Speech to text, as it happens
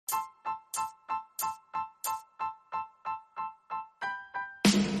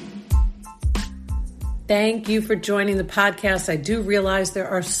Thank you for joining the podcast. I do realize there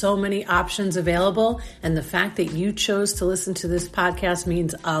are so many options available, and the fact that you chose to listen to this podcast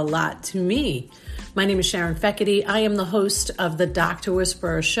means a lot to me. My name is Sharon Feckety. I am the host of the Dr.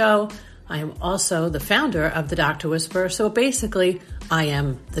 Whisperer Show. I am also the founder of the Dr. Whisperer. So basically, I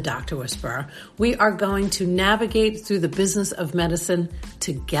am the Dr. Whisperer. We are going to navigate through the business of medicine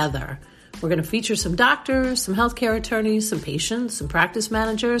together. We're going to feature some doctors, some healthcare attorneys, some patients, some practice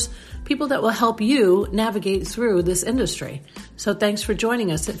managers, people that will help you navigate through this industry. So thanks for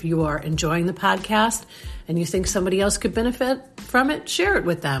joining us. If you are enjoying the podcast and you think somebody else could benefit from it, share it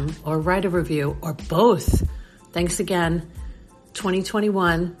with them or write a review or both. Thanks again.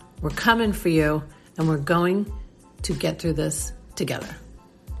 2021, we're coming for you and we're going to get through this together.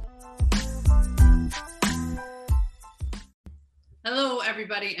 Hello,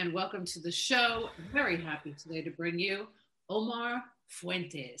 everybody, and welcome to the show. Very happy today to bring you Omar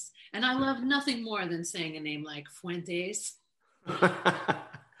Fuentes. And I love nothing more than saying a name like Fuentes.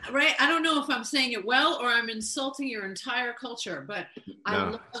 Right? I don't know if I'm saying it well or I'm insulting your entire culture, but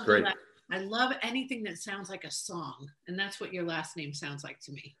I love anything that sounds like a song. And that's what your last name sounds like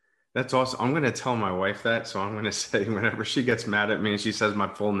to me. That's awesome. I'm going to tell my wife that. So I'm going to say, whenever she gets mad at me and she says my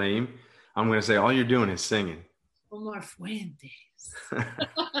full name, I'm going to say, all you're doing is singing. Omar Fuentes.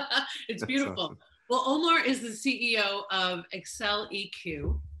 It's beautiful. Awesome. Well, Omar is the CEO of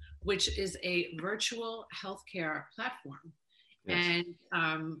Acceleq, which is a virtual healthcare platform. Yes.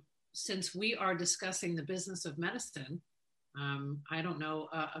 And since we are discussing the business of medicine, I don't know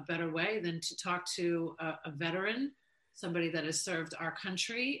a better way than to talk to a veteran, somebody that has served our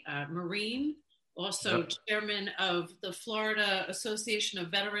country, Marine, also chairman of the Florida Association of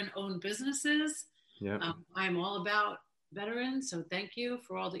Veteran-Owned Businesses. Yep. I'm all about veterans, so thank you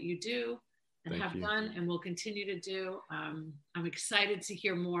for all that you do and have done and will continue to do. I'm excited to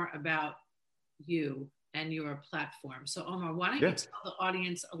hear more about you and your platform. So Omar, why don't you tell the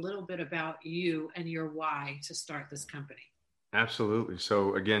audience a little bit about you and your why to start this company? Absolutely.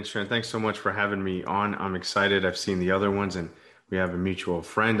 So again, Sharon, thanks so much for having me on. I'm excited. I've seen the other ones and we have a mutual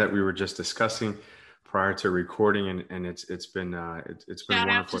friend that we were just discussing prior to recording and it's been wonderful. Shout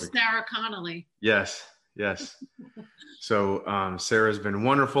out to Sarah Connolly. Yes. So Sarah's been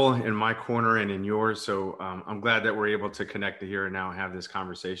wonderful in my corner and in yours. So I'm glad that we're able to connect here and now have this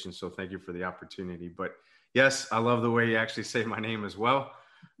conversation. So thank you for the opportunity. But yes, I love the way you actually say my name as well.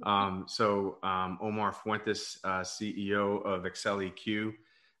 Omar Fuentes, CEO of Acceleq.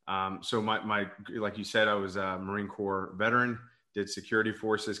 So my like you said, I was a Marine Corps veteran, did security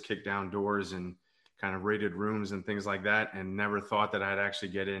forces, kicked down doors and kind of raided rooms and things like that. And never thought that I'd actually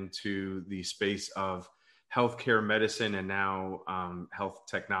get into the space of healthcare medicine and now health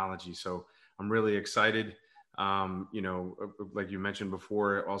technology. So I'm really excited. Like you mentioned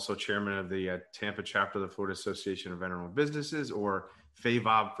before, also chairman of the Tampa chapter of the Florida Association of Veteran-Owned Businesses, or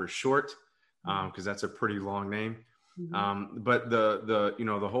FAVOB for short, because that's a pretty long name. Mm-hmm. But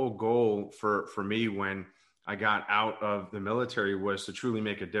the whole goal for me when I got out of the military was to truly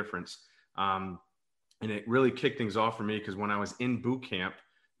make a difference. And it really kicked things off for me because when I was in boot camp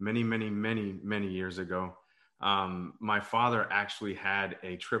many years ago, my father actually had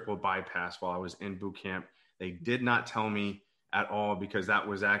a triple bypass while I was in boot camp. They did not tell me at all because that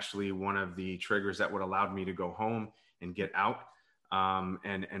was actually one of the triggers that would allow me to go home and get out.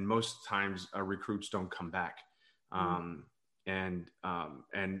 And most times recruits don't come back. And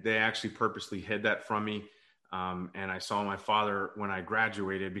they actually purposely hid that from me. And I saw my father when I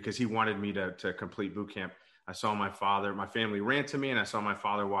graduated because he wanted me to complete boot camp. I saw my family ran to me and I saw my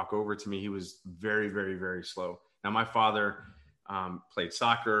father walk over to me. He was very, very, very slow. Now my father played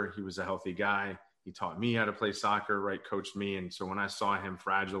soccer. He was a healthy guy. He taught me how to play soccer, right? Coached me. And so when I saw him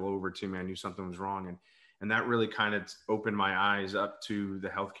fragile over to me, I knew something was wrong. And that really kind of opened my eyes up to the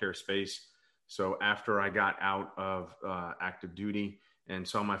healthcare space. So after I got out of active duty and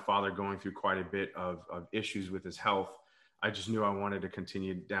saw my father going through quite a bit of issues with his health, I just knew I wanted to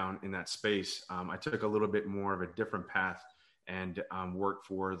continue down in that space. I took a little bit more of a different path and worked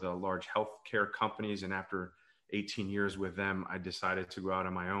for the large healthcare companies. And after 18 years with them, I decided to go out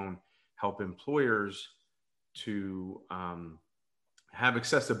on my own, help employers to have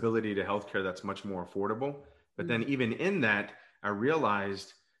accessibility to healthcare that's much more affordable. But then even in that, I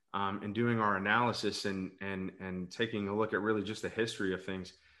realized in doing our analysis and taking a look at really just the history of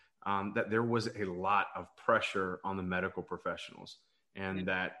things, that there was a lot of pressure on the medical professionals and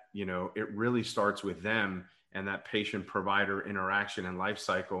that, it really starts with them and that patient provider interaction and life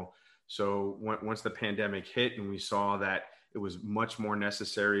cycle. So once the pandemic hit and we saw that it was much more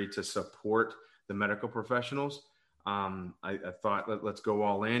necessary to support the medical professionals, I thought, let's go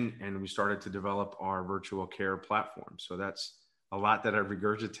all in, and we started to develop our virtual care platform. So that's a lot that I've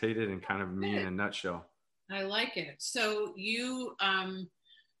regurgitated and kind of me in a nutshell. I like it. So you,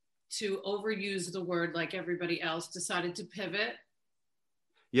 to overuse the word like everybody else, decided to pivot.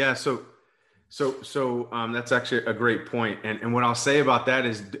 Yeah. So that's actually a great point. And what I'll say about that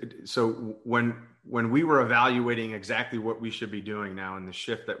is, so when we were evaluating exactly what we should be doing now and the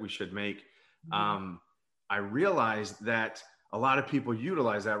shift that we should make, I realized that a lot of people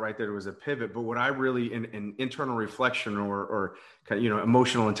utilize that, right? That it was a pivot. But what I really, in internal reflection or kind of,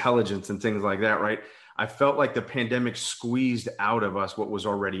 emotional intelligence and things like that, right? I felt like the pandemic squeezed out of us what was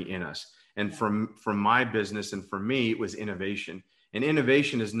already in us. And from my business and for me, it was innovation. And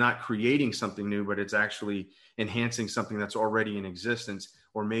innovation is not creating something new, but it's actually enhancing something that's already in existence,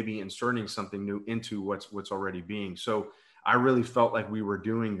 or maybe inserting something new into what's already being. So I really felt like we were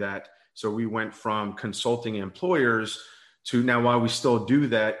doing that. So we went from consulting employers to now, while we still do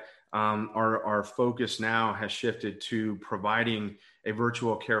that, our focus now has shifted to providing a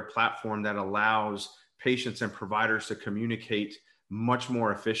virtual care platform that allows patients and providers to communicate much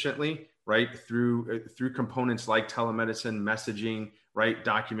more efficiently, right? Through components like telemedicine, messaging, right?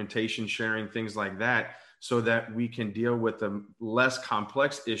 Documentation sharing, things like that, so that we can deal with the less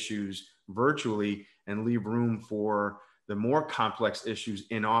complex issues virtually and leave room for the more complex issues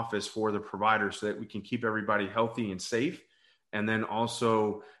in office for the providers, so that we can keep everybody healthy and safe. And then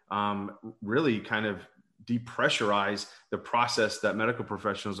also really kind of depressurize the process that medical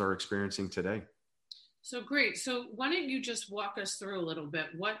professionals are experiencing today. So great. So why don't you just walk us through a little bit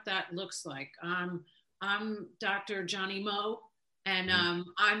what that looks like? I'm Dr. Johnny Moe, and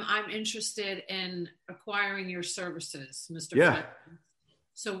I'm interested in acquiring your services, Mr. Yeah. Fuentes.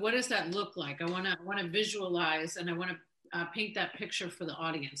 So what does that look like? I want to visualize, and I want to paint that picture for the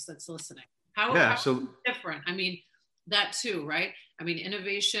audience that's listening. How different? I mean, that too, right? I mean,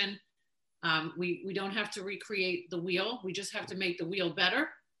 innovation. We don't have to recreate the wheel. We just have to make the wheel better.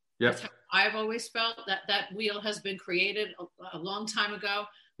 Yep. That's how I've always felt, that wheel has been created a long time ago,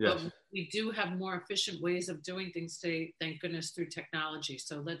 yes. But we do have more efficient ways of doing things today, thank goodness, through technology.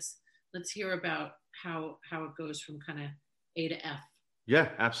 So let's hear about how it goes from kind of A to F. Yeah,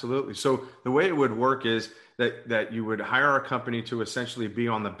 absolutely. So the way it would work is that you would hire a company to essentially be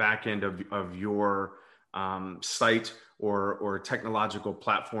on the back end of your site or technological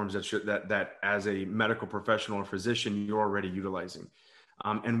platforms that as a medical professional or physician you're already utilizing.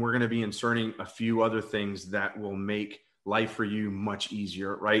 And we're going to be inserting a few other things that will make life for you much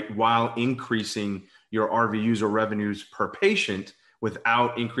easier, right? While increasing your RVUs or revenues per patient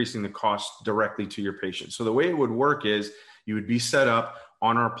without increasing the cost directly to your patient. So the way it would work is you would be set up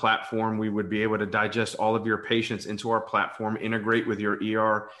on our platform. We would be able to digest all of your patients into our platform, integrate with your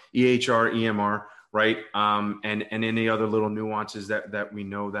EHR, EMR, right? And any other little nuances that we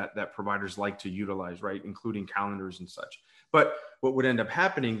know that providers like to utilize, right? Including calendars and such. But what would end up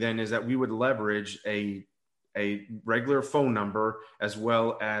happening then is that we would leverage a regular phone number as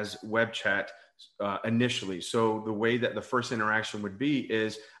well as web chat initially. So the way that the first interaction would be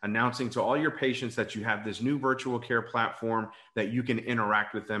is announcing to all your patients that you have this new virtual care platform that you can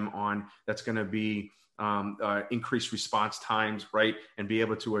interact with them on, that's going to be increased response times, right? And be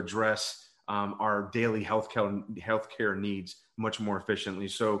able to address our daily healthcare needs much more efficiently.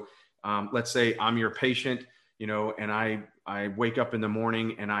 So let's say I'm your patient, and I wake up in the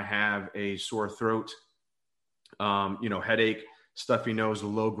morning and I have a sore throat, headache, stuffy nose,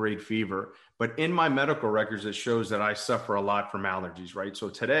 low-grade fever. But in my medical records, it shows that I suffer a lot from allergies, right? So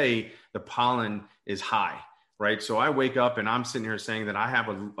today the pollen is high, right? So I wake up and I'm sitting here saying that I have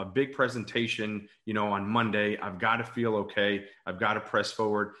a big presentation, on Monday. I've got to feel okay. I've got to press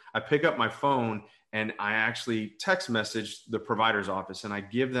forward. I pick up my phone and I actually text message the provider's office and I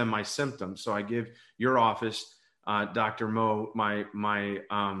give them my symptoms. So I give your office, Dr. Moe,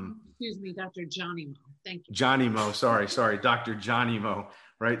 excuse me, Dr. Johnny Moe. Thank you. Johnny Moe. Sorry, Dr. Johnny Moe.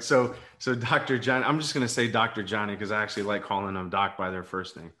 Right. So Dr. John, I'm just going to say Dr. Johnny because I actually like calling them doc by their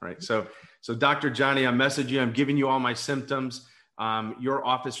first name. Right. So Dr. Johnny, I message you. I'm giving you all my symptoms. Your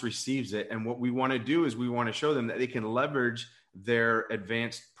office receives it. And what we want to do is we want to show them that they can leverage their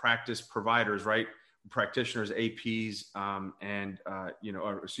advanced practice providers, right? Practitioners, APs,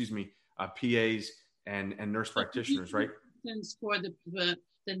 PAs and nurse practitioners, right? For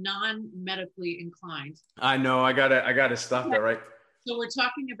the non-medically inclined. I know. I gotta stop that, right? So we're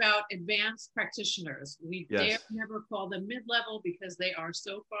talking about advanced practitioners. We dare never call them mid-level because they are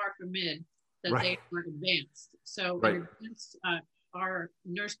so far from mid that they are advanced. So an advanced, our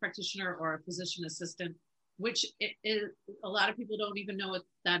nurse practitioner or a physician assistant, which is a lot of people don't even know what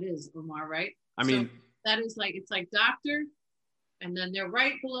that is, Omar, right? I mean, That is like, it's like doctor, and then they're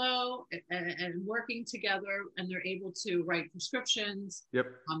right below and working together, and they're able to write prescriptions. Yep.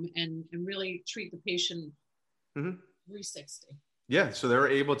 And really treat the patient 360. Yeah, so they're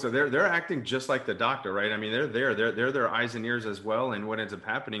able to, they're acting just like the doctor, right? I mean, they're their eyes and ears as well. And what ends up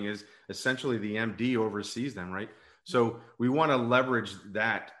happening is essentially the MD oversees them, right? So we want to leverage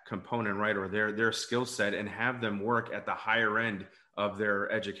that component, right, or their skill set, and have them work at the higher end of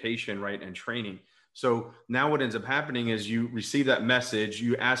their education, right, and training. So now what ends up happening is you receive that message,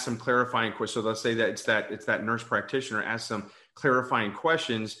 you ask some clarifying questions. So let's say that it's that nurse practitioner asks some clarifying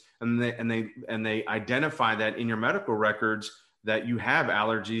questions, and they identify that in your medical records that you have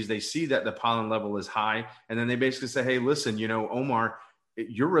allergies. They see that the pollen level is high, and then they basically say, hey, listen, Omar,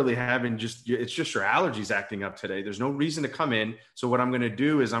 you're really having it's just your allergies acting up today. There's no reason to come in. So what I'm going to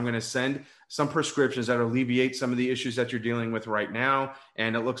do is I'm going to send some prescriptions that alleviate some of the issues that you're dealing with right now.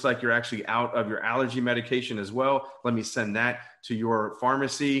 And it looks like you're actually out of your allergy medication as well. Let me send that to your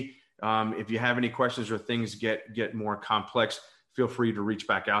pharmacy. If you have any questions or things get more complex, feel free to reach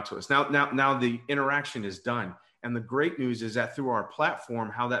back out to us. Now the interaction is done. And the great news is that through our platform,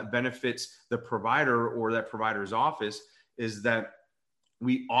 how that benefits the provider or that provider's office is that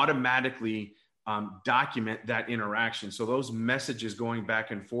we automatically document that interaction. So those messages going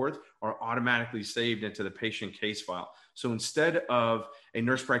back and forth are automatically saved into the patient case file. So instead of a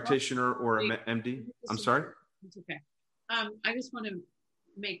nurse practitioner or a MD, I'm sorry? It's okay. I just want to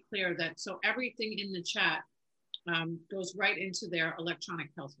make clear that so everything in the chat goes right into their electronic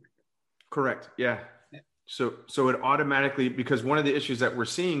health record. Correct. Yeah. Okay. So it automatically, because one of the issues that we're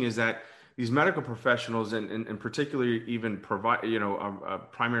seeing is that these medical professionals and particularly even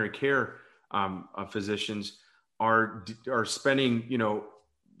primary care physicians are spending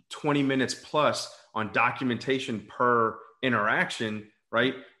 20 minutes plus on documentation per interaction,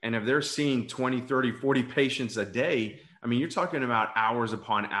 right? And if they're seeing 20, 30, 40 patients a day, I mean, you're talking about hours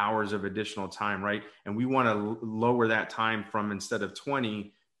upon hours of additional time, right? And we want to lower that time from, instead of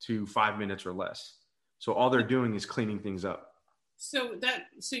 20 to 5 minutes or less. So all they're doing is cleaning things up. So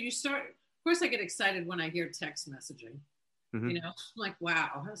you start, of course I get excited when I hear text messaging, I'm like,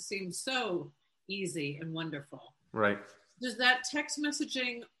 wow, that seems so easy and wonderful. Right. Does that text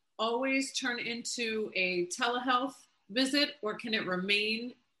messaging always turn into a telehealth visit, or can it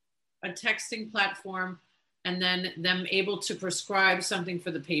remain a texting platform and then them able to prescribe something for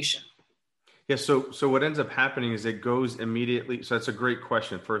the patient? Yeah. So what ends up happening is it goes immediately. So that's a great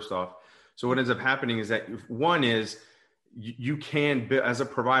question. First off. So what ends up happening is that one is you can, as a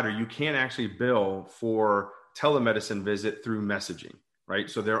provider, you can actually bill for telemedicine visit through messaging, right?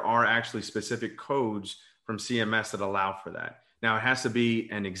 So there are actually specific codes from CMS that allow for that. Now it has to be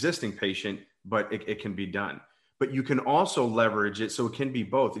an existing patient, but it can be done. But you can also leverage it. So it can be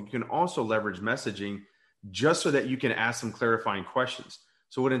both. You can also leverage messaging just so that you can ask some clarifying questions.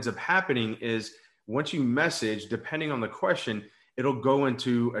 So what ends up happening is once you message, depending on the question, it'll go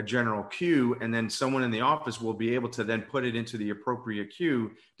into a general queue, and then someone in the office will be able to then put it into the appropriate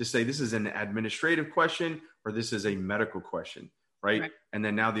queue to say, this is an administrative question or this is a medical question, right? And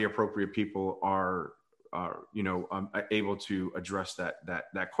then now the appropriate people are able to address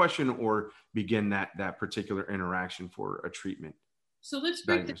that question or begin that particular interaction for a treatment. So let's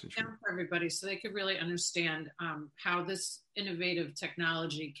break this down for everybody so they could really understand how this innovative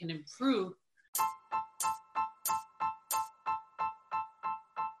technology can improve.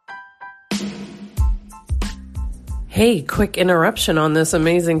 Hey, quick interruption on this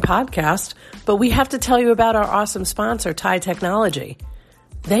amazing podcast, but we have to tell you about our awesome sponsor, TIE Technology.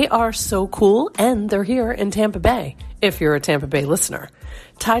 They are so cool, and they're here in Tampa Bay, if you're a Tampa Bay listener.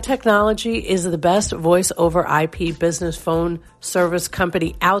 TIE Technology is the best voice over IP business phone service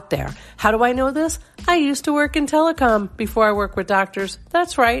company out there. How do I know this? I used to work in telecom before I worked with doctors.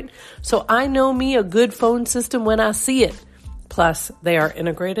 That's right. So I know me a good phone system when I see it. Plus, they are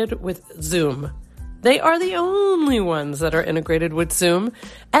integrated with Zoom. They are the only ones that are integrated with Zoom.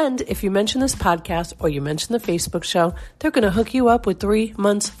 And if you mention this podcast or you mention the Facebook show, they're going to hook you up with 3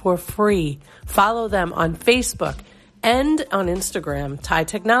 months for free. Follow them on Facebook and on Instagram. TIE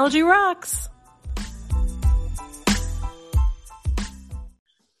Technology rocks.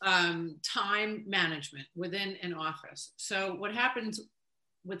 Time management within an office. So what happens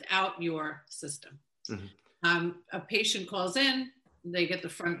without your system? Mm-hmm. A patient calls in. They get the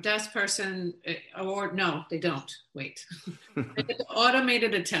front desk person, or no, they don't. Wait. They get the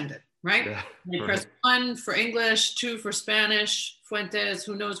automated attendant, right? Yeah, they press 1 for English, 2 for Spanish, Fuentes,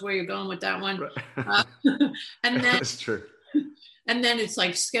 who knows where you're going with that one. Right. And then that's true. And then it's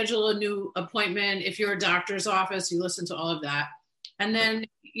like schedule a new appointment. If you're a doctor's office, you listen to all of that. And then,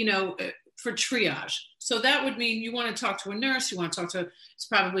 for triage. So that would mean you want to talk to a nurse, you want to talk to, it's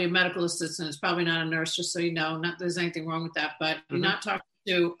probably a medical assistant, it's probably not a nurse, just so you know, not there's anything wrong with that, but you're not talking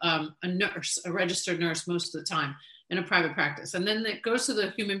to a nurse, a registered nurse most of the time in a private practice. And then it goes to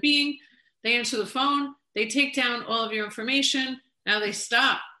the human being, they answer the phone, they take down all of your information, now they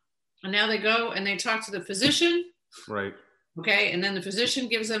stop. And now they go and they talk to the physician. Right. Okay. And then the physician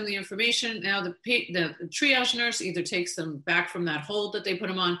gives them the information. Now the triage nurse either takes them back from that hold that they put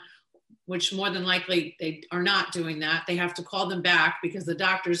them on, which more than likely they are not doing that. They have to call them back because the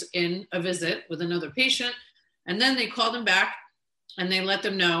doctor's in a visit with another patient. And then they call them back and they let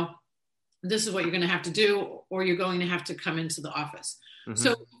them know, this is what you're going to have to do, or you're going to have to come into the office.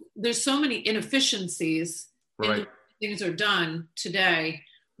 So there's so many inefficiencies in the way things are done today,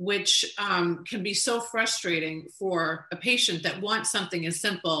 which can be so frustrating for a patient that wants something as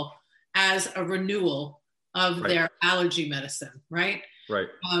simple as a renewal of their allergy medicine, right? Right.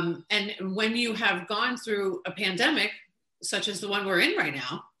 And when you have gone through a pandemic, such as the one we're in right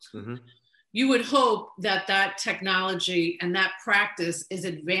now, you would hope that that technology and that practice is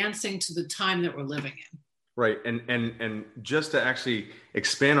advancing to the time that we're living in. Right. And just to actually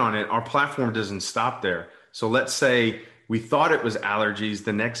expand on it, our platform doesn't stop there. So let's say we thought it was allergies.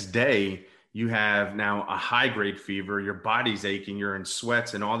 The next day, you have now a high grade fever, your body's aching, you're in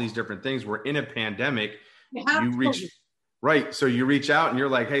sweats and all these different things. We're in a pandemic. You reach, right. So you reach out and you're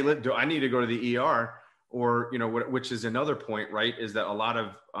like, hey, do I need to go to the ER? Or, you know, which is another point, right? Is that a lot of,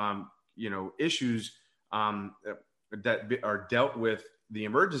 issues that are dealt with the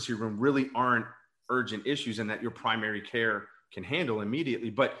emergency room really aren't urgent issues and that your primary care can handle immediately.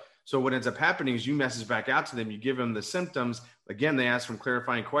 But so what ends up happening is you message back out to them, you give them the symptoms. Again, they ask some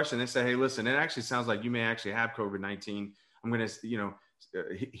clarifying question. They say, hey, listen, it actually sounds like you may actually have COVID-19. I'm going to,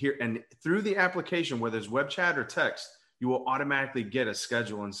 here, and through the application, whether it's web chat or text, you will automatically get a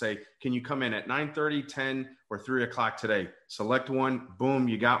schedule and say, can you come in at 9:30, 10, or 3 o'clock today? Select one, boom,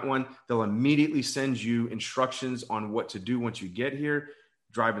 you got one. They'll immediately send you instructions on what to do once you get here.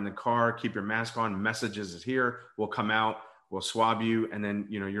 Drive in the car, keep your mask on, messages is here, we'll come out, we'll swab you, and then,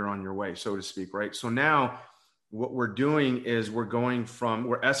 you're on your way, so to speak, right? So now what we're doing is we're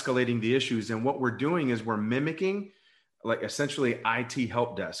escalating the issues. And what we're doing is we're mimicking like essentially IT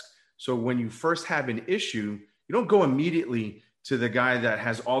help desk. So when you first have an issue, you don't go immediately to the guy that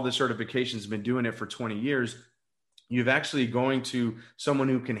has all the certifications, been doing it for 20 years. You've actually going to someone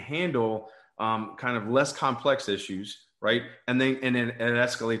who can handle kind of less complex issues, right? And then it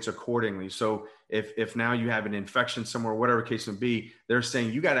escalates accordingly. So if now you have an infection somewhere, whatever case may be, they're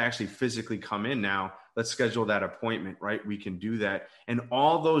saying you got to actually physically come in now. Let's schedule that appointment, right? We can do that. And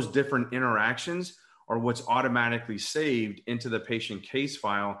all those different interactions are what's automatically saved into the patient case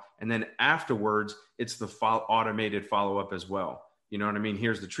file. And then afterwards, it's the automated follow-up as well. You know what I mean?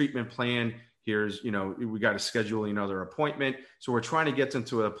 Here's the treatment plan. Here's, we got to schedule another appointment. So we're trying to get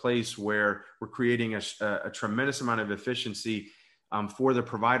into a place where we're creating a tremendous amount of efficiency for the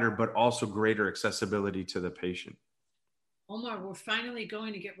provider, but also greater accessibility to the patient. Omar, we're finally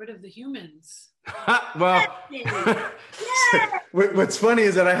going to get rid of the humans. Well, what's funny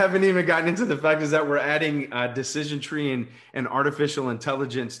is that I haven't even gotten into the fact is that we're adding decision tree and artificial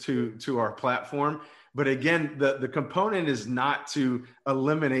intelligence to our platform. But again, the component is not to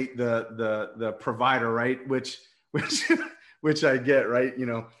eliminate the provider, right? Which I get, right?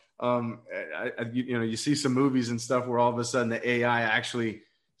 You see some movies and stuff where all of a sudden the AI actually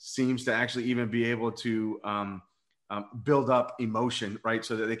seems to actually even be able to build up emotion, right?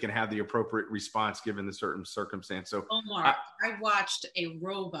 So that they can have the appropriate response given the certain circumstance. So Omar, I watched a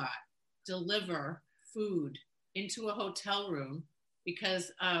robot deliver food into a hotel room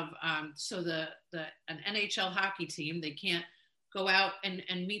because of, an NHL hockey team, they can't go out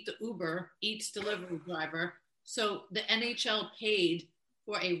and meet the Uber Eats delivery driver. So the NHL paid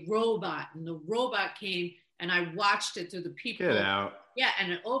for a robot, and the robot came, and I watched it through the people. Get out. Yeah,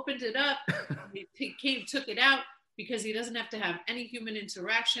 and it opened it up. It took it out because he doesn't have to have any human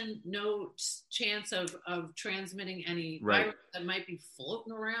interaction, no chance of transmitting any virus that might be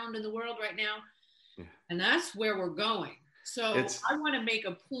floating around in the world right now. Yeah. And that's where we're going. So I want to make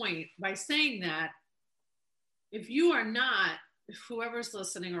a point by saying that if whoever's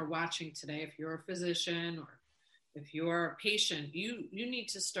listening or watching today, if you're a physician or if you're a patient, you need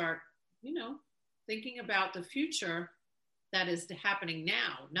to start, thinking about the future that is happening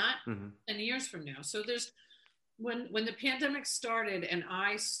now, not 10 years from now. So when the pandemic started and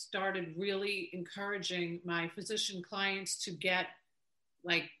I started really encouraging my physician clients to get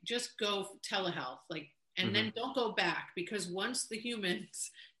just go telehealth, and then don't go back, because once the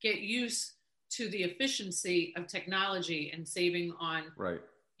humans get used to the efficiency of technology and saving on,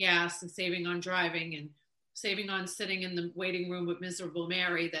 gas and saving on driving and saving on sitting in the waiting room with miserable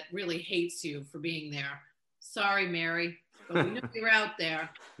Mary that really hates you for being there. Sorry, Mary, but we know you're out there.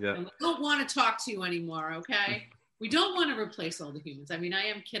 Yeah. And we don't want to talk to you anymore, okay? We don't want to replace all the humans. I mean, I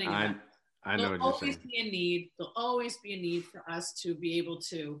am kidding about it. I know what you're saying. There'll always be a need for us to be able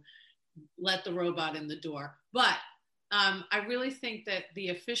to let the robot in the door. But I really think that the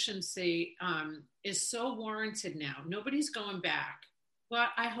efficiency is so warranted now. Nobody's going back. But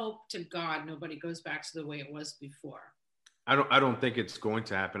I hope to God nobody goes back to the way it was before. I don't think it's going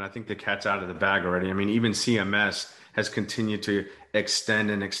to happen. I think the cat's out of the bag already. I mean, even CMS has continued to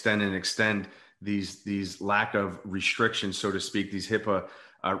extend these lack of restrictions, so to speak, these HIPAA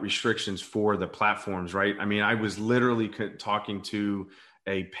restrictions for the platforms, right? I mean, I was literally talking to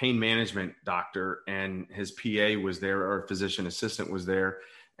a pain management doctor, and his PA was there, or physician assistant was there,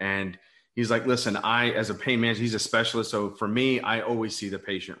 and he's like, listen, as a pain manager, he's a specialist. So for me, I always see the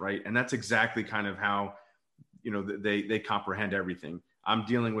patient, right? And that's exactly kind of how, they comprehend everything. I'm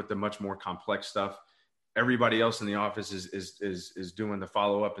dealing with the much more complex stuff. Everybody else in the office is doing the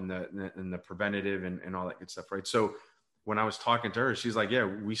follow-up and the preventative and all that good stuff, right? So when I was talking to her, she's like, yeah,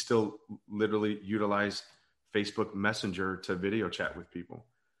 we still literally utilize Facebook Messenger to video chat with people.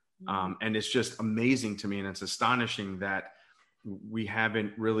 And it's just amazing to me. And it's astonishing that we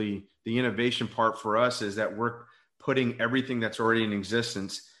haven't really, the innovation part for us is that we're putting everything that's already in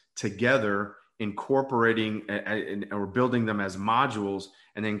existence together, incorporating or building them as modules,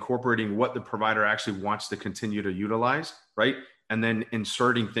 and then incorporating what the provider actually wants to continue to utilize, right? And then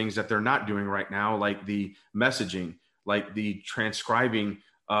inserting things that they're not doing right now, like the messaging, like the transcribing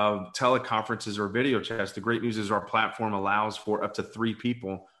of teleconferences or video chats. The great news is our platform allows for up to 3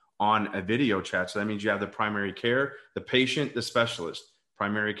 people on a video chat. So that means you have the primary care, the patient, the specialist,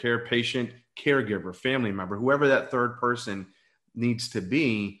 primary care, patient, caregiver, family member, whoever that third person needs to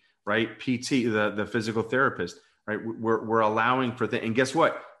be, right? PT, the physical therapist, right? We're allowing for and guess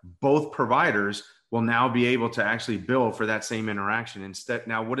what? Both providers will now be able to actually bill for that same interaction. Instead,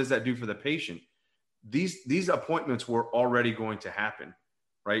 now what does that do for the patient? These appointments were already going to happen,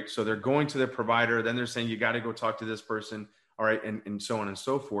 right? So they're going to the provider, then they're saying, you got to go talk to this person. All right. And so on and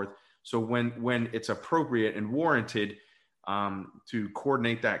so forth. So when it's appropriate and warranted to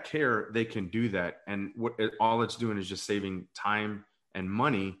coordinate that care, they can do that. And all it's doing is just saving time and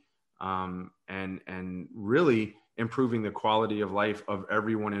money and really improving the quality of life of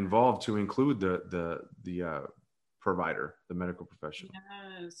everyone involved, to include the provider, the medical professional.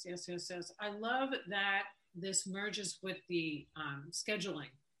 Yes. I love that this merges with the scheduling,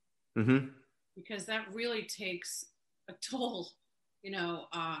 because that really takes a toll,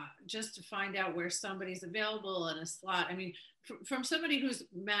 just to find out where somebody's available in a slot. I mean, from somebody who's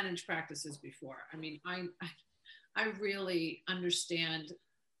managed practices before, I mean, I really understand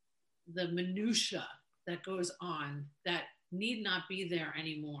the minutia that goes on that need not be there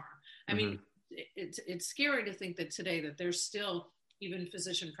anymore. I mean, it's scary to think that today that there's still even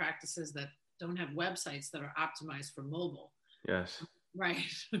physician practices that don't have websites that are optimized for mobile. Yes. Right.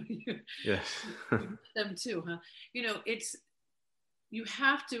 Yes. Them too, huh? You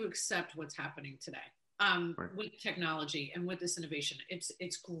have to accept what's happening today with technology and with this innovation.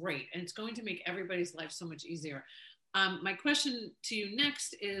 It's great, and it's going to make everybody's life so much easier. My question to you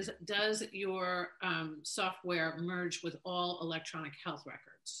next is, does your software merge with all electronic health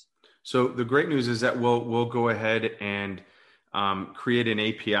records? So the great news is that we'll go ahead and create an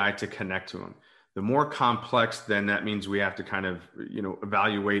API to connect to them. The more complex, then that means we have to kind of,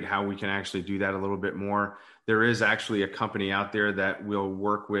 evaluate how we can actually do that a little bit more. There is actually a company out there that we'll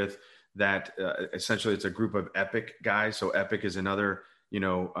work with that essentially it's a group of Epic guys. So Epic is another,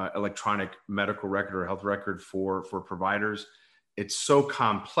 electronic medical record or health record for providers. It's so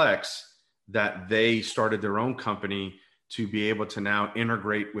complex that they started their own company to be able to now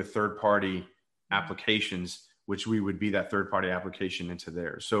integrate with third-party applications, which we would be that third-party application into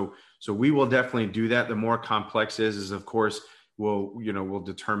there. So we will definitely do that. The more complex is of course, we'll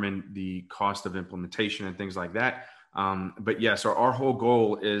determine the cost of implementation and things like that. But yes, our whole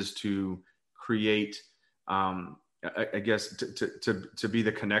goal is to create, I guess, to be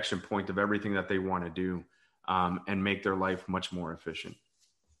the connection point of everything that they want to do, and make their life much more efficient.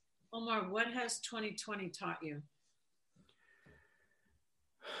 Omar, what has 2020 taught you?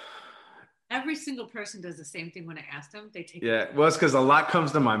 Every single person does the same thing when I ask them. They take well, it's because a lot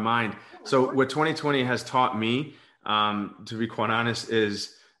comes to my mind. So what 2020 has taught me, to be quite honest,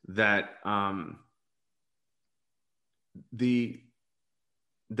 is that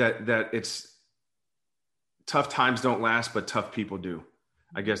that it's tough times don't last, but tough people do.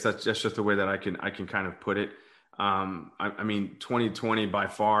 I guess that's just the way that I can kind of put it. I mean, 2020 by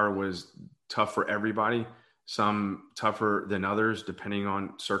far was tough for everybody, some tougher than others, depending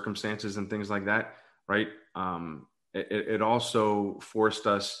on circumstances and things like that. Right. It also forced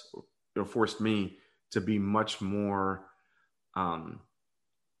me to be much more,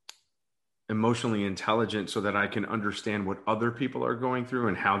 emotionally intelligent so that I can understand what other people are going through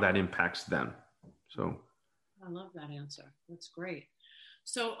and how that impacts them. So I love that answer. That's great.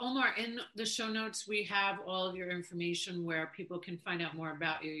 So Omar, in the show notes, we have all of your information where people can find out more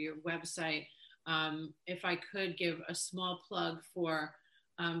about you, your website. If I could give a small plug for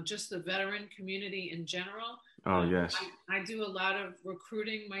just the veteran community in general. Oh, yes. I do a lot of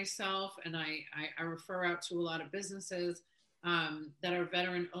recruiting myself, and I refer out to a lot of businesses that are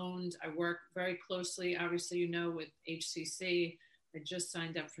veteran owned. I work very closely, obviously, with HCC. I just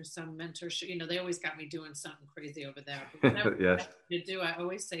signed up for some mentorship. They always got me doing something crazy over there. But whatever yes. to do, I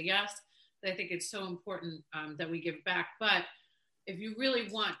always say yes. I think it's so important that we give back. But if you really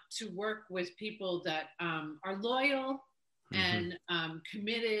want to work with people that are loyal and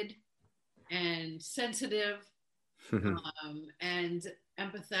committed and sensitive and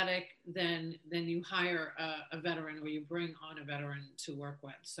empathetic, then you hire a veteran, or you bring on a veteran to work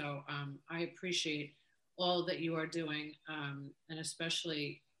with. So I appreciate all that you are doing, and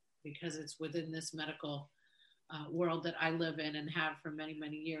especially because it's within this medical world that I live in and have for many,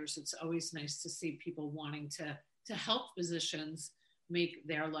 many years. It's always nice to see people wanting to help physicians make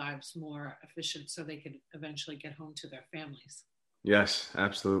their lives more efficient so they could eventually get home to their families. Yes,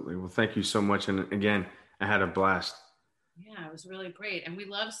 absolutely. Well, thank you so much. And again, I had a blast. Yeah, it was really great. And we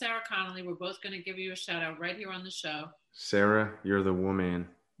love Sarah Connolly. We're both going to give you a shout out right here on the show. Sarah, you're the woman.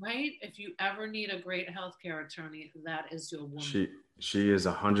 Right? If you ever need a great healthcare attorney, that is your woman. She is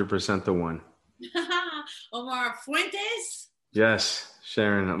 100% the one. Omar Fuentes? Yes,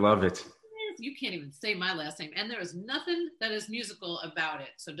 Sharon, I love it. You can't even say my last name. And there is nothing that is musical about it.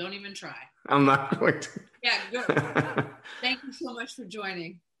 So don't even try. I'm not going to. Yeah, good. Thank you so much for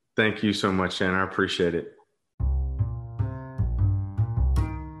joining. Thank you so much, Sharon. I appreciate it.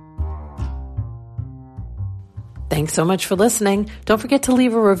 Thanks so much for listening. Don't forget to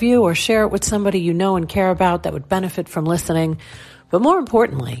leave a review or share it with somebody you know and care about that would benefit from listening. But more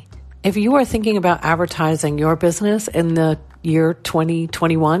importantly, if you are thinking about advertising your business in the year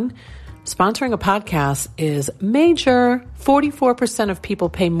 2021, sponsoring a podcast is major. 44% of people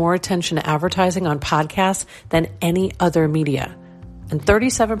pay more attention to advertising on podcasts than any other media. And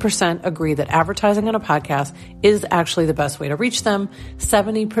 37% agree that advertising on a podcast is actually the best way to reach them.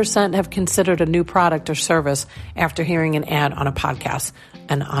 70% have considered a new product or service after hearing an ad on a podcast.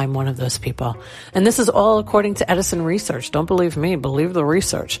 And I'm one of those people. And this is all according to Edison Research. Don't believe me, believe the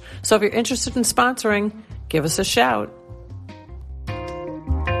research. So if you're interested in sponsoring, give us a shout.